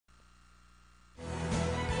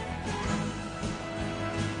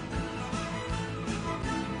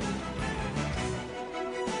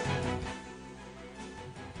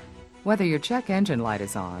Whether your check engine light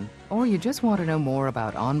is on or you just want to know more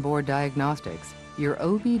about onboard diagnostics, your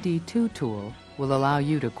OBD2 tool will allow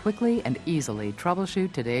you to quickly and easily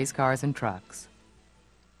troubleshoot today's cars and trucks.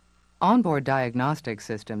 Onboard diagnostic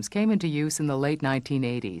systems came into use in the late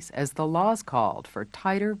 1980s as the laws called for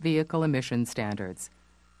tighter vehicle emission standards.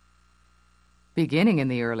 Beginning in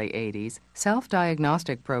the early 80s,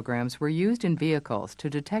 self-diagnostic programs were used in vehicles to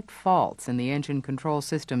detect faults in the engine control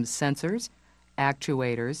system's sensors,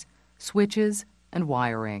 actuators, switches, and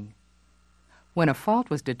wiring. When a fault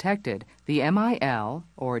was detected, the MIL,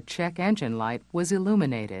 or check engine light, was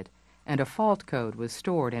illuminated, and a fault code was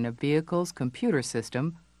stored in a vehicle's computer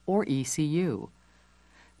system, or ECU.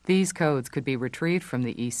 These codes could be retrieved from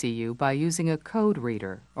the ECU by using a code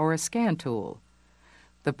reader or a scan tool.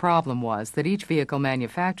 The problem was that each vehicle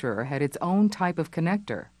manufacturer had its own type of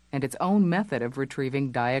connector and its own method of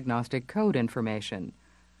retrieving diagnostic code information.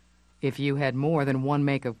 If you had more than one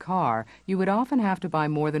make of car, you would often have to buy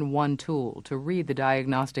more than one tool to read the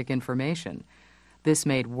diagnostic information. This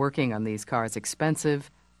made working on these cars expensive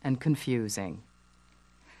and confusing.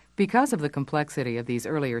 Because of the complexity of these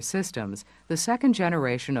earlier systems, the second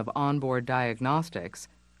generation of onboard diagnostics,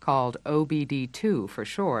 called OBD2 for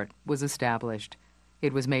short, was established.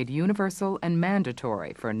 It was made universal and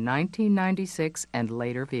mandatory for 1996 and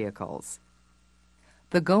later vehicles.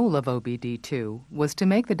 The goal of OBD2 was to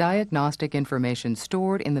make the diagnostic information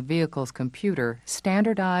stored in the vehicle's computer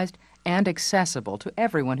standardized and accessible to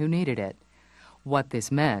everyone who needed it. What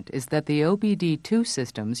this meant is that the OBD2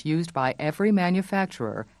 systems used by every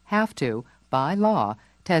manufacturer have to, by law,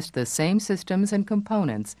 test the same systems and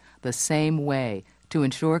components the same way to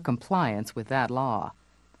ensure compliance with that law.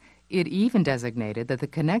 It even designated that the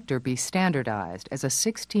connector be standardized as a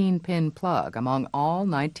 16-pin plug among all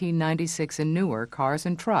 1996 and newer cars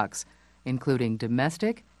and trucks, including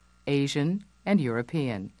domestic, Asian, and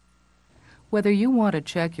European. Whether you want to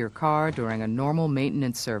check your car during a normal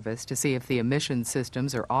maintenance service to see if the emission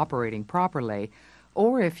systems are operating properly,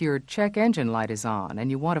 or if your check engine light is on and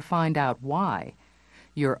you want to find out why,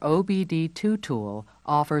 your OBD2 tool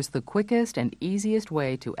offers the quickest and easiest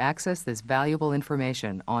way to access this valuable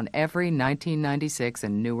information on every 1996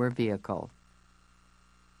 and newer vehicle.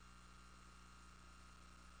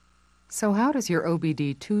 So how does your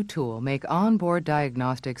OBD2 tool make onboard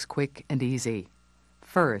diagnostics quick and easy?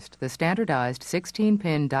 First, the standardized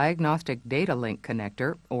 16-pin Diagnostic Data Link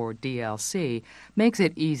Connector, or DLC, makes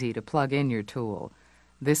it easy to plug in your tool.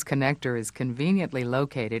 This connector is conveniently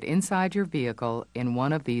located inside your vehicle in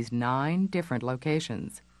one of these 9 different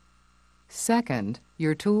locations. Second,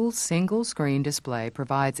 your tool's single-screen display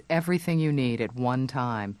provides everything you need at one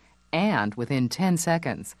time and within 10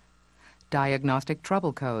 seconds. Diagnostic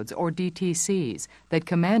trouble codes, or DTCs, that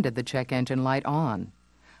commanded the check engine light on.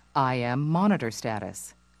 IM monitor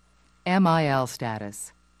status, MIL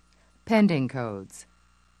status, pending codes,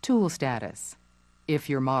 tool status. If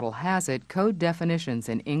your model has it, code definitions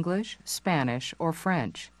in English, Spanish, or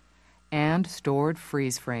French, and stored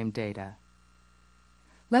freeze frame data.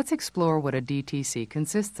 Let's explore what a DTC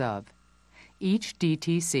consists of. Each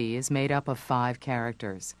DTC is made up of 5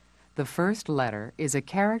 characters. The first letter is a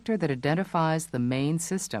character that identifies the main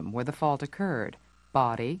system where the fault occurred: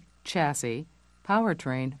 body, chassis,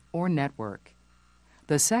 powertrain, or network.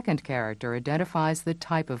 The second character identifies the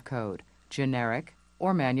type of code, generic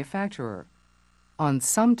or manufacturer. On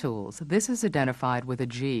some tools, this is identified with a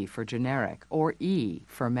G for generic or E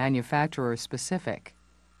for manufacturer-specific.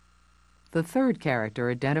 The third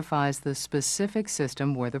character identifies the specific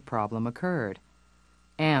system where the problem occurred.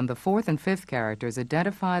 And the fourth and fifth characters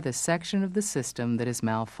identify the section of the system that is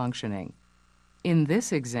malfunctioning. In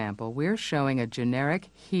this example, we're showing a generic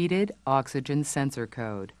heated oxygen sensor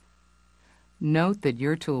code. Note that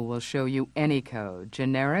your tool will show you any code,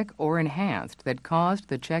 generic or enhanced, that caused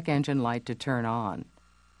the check engine light to turn on.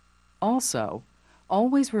 Also,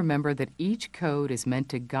 always remember that each code is meant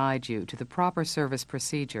to guide you to the proper service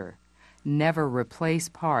procedure. Never replace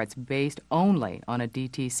parts based only on a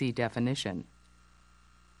DTC definition.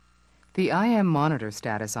 The IM monitor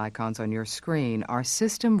status icons on your screen are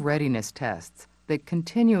system readiness tests that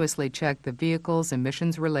continuously check the vehicle's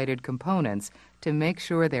emissions-related components to make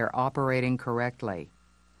sure they're operating correctly.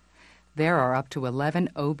 There are up to 11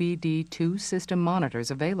 OBD2 system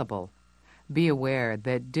monitors available. Be aware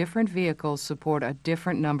that different vehicles support a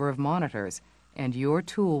different number of monitors, and your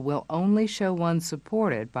tool will only show one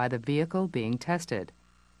supported by the vehicle being tested.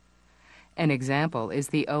 An example is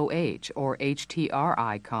the OH, or HTR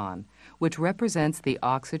icon, which represents the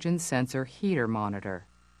oxygen sensor heater monitor.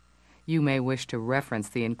 You may wish to reference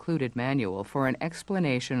the included manual for an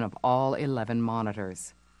explanation of all 11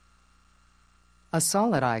 monitors. A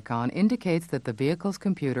solid icon indicates that the vehicle's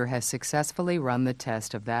computer has successfully run the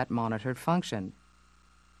test of that monitored function,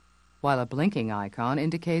 while a blinking icon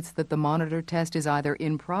indicates that the monitor test is either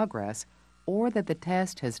in progress or that the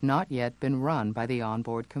test has not yet been run by the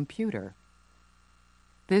onboard computer.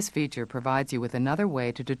 This feature provides you with another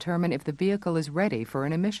way to determine if the vehicle is ready for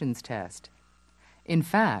an emissions test. In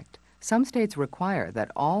fact, some states require that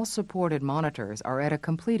all supported monitors are at a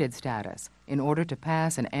completed status in order to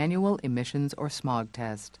pass an annual emissions or smog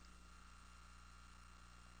test.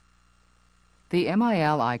 The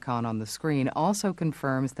MIL icon on the screen also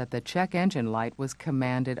confirms that the check engine light was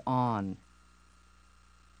commanded on.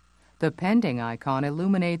 The pending icon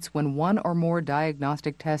illuminates when one or more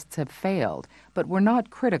diagnostic tests have failed but were not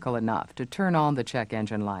critical enough to turn on the check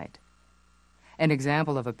engine light. An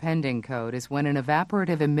example of a pending code is when an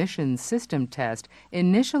evaporative emissions system test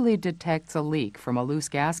initially detects a leak from a loose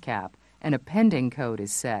gas cap and a pending code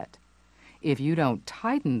is set. If you don't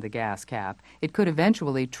tighten the gas cap, it could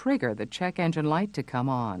eventually trigger the check engine light to come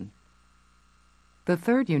on. The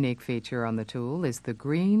third unique feature on the tool is the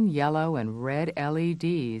green, yellow, and red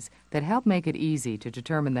LEDs that help make it easy to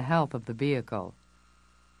determine the health of the vehicle.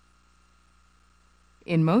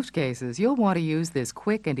 In most cases, you'll want to use this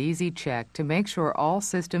quick and easy check to make sure all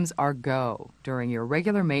systems are go during your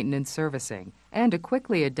regular maintenance servicing and to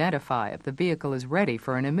quickly identify if the vehicle is ready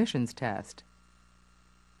for an emissions test.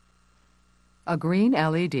 A green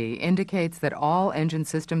LED indicates that all engine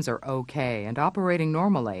systems are okay and operating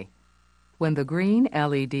normally. When the green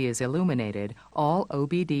LED is illuminated, all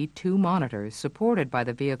OBD2 monitors supported by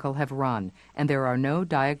the vehicle have run, and there are no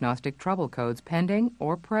diagnostic trouble codes pending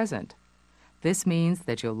or present. This means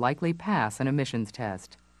that you'll likely pass an emissions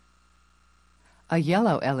test. A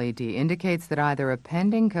yellow LED indicates that either a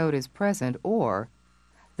pending code is present or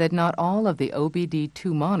that not all of the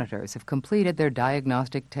OBD2 monitors have completed their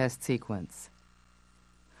diagnostic test sequence.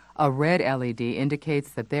 A red LED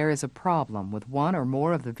indicates that there is a problem with one or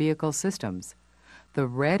more of the vehicle systems. The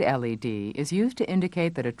red LED is used to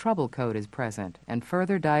indicate that a trouble code is present and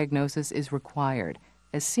further diagnosis is required,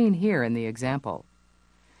 as seen here in the example.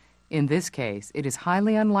 In this case, it is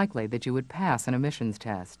highly unlikely that you would pass an emissions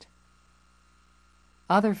test.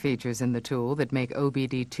 Other features in the tool that make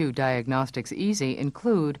OBD2 diagnostics easy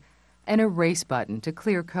include an erase button to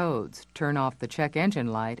clear codes, turn off the check engine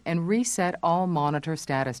light, and reset all monitor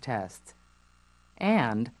status tests,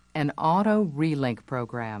 and an auto relink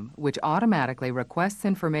program, which automatically requests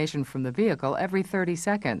information from the vehicle every 30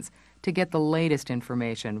 seconds to get the latest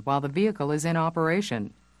information while the vehicle is in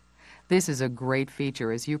operation. This is a great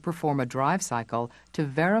feature as you perform a drive cycle to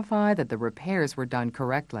verify that the repairs were done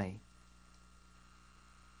correctly.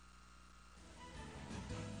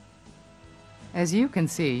 As you can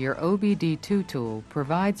see, your OBD2 tool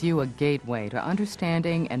provides you a gateway to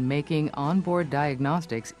understanding and making onboard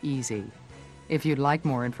diagnostics easy. If you'd like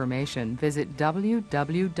more information, visit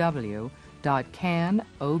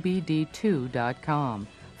www.CanOBD2.com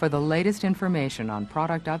for the latest information on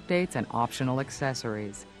product updates and optional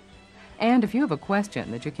accessories. And if you have a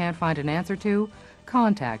question that you can't find an answer to,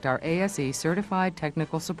 contact our ASE Certified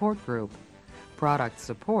Technical Support Group. Product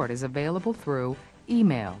support is available through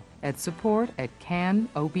email at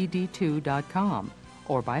support@canobd2.com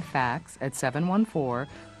or by fax at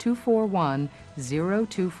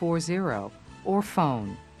 714-241-0240 or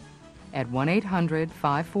phone at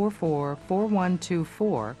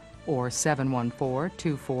 1-800-544-4124 or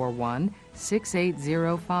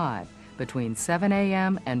 714-241-6805 between 7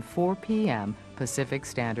 a.m. and 4 p.m. Pacific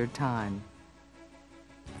Standard Time.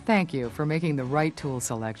 Thank you for making the right tool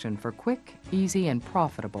selection for quick, easy, and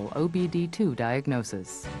profitable OBD2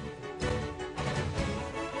 diagnosis.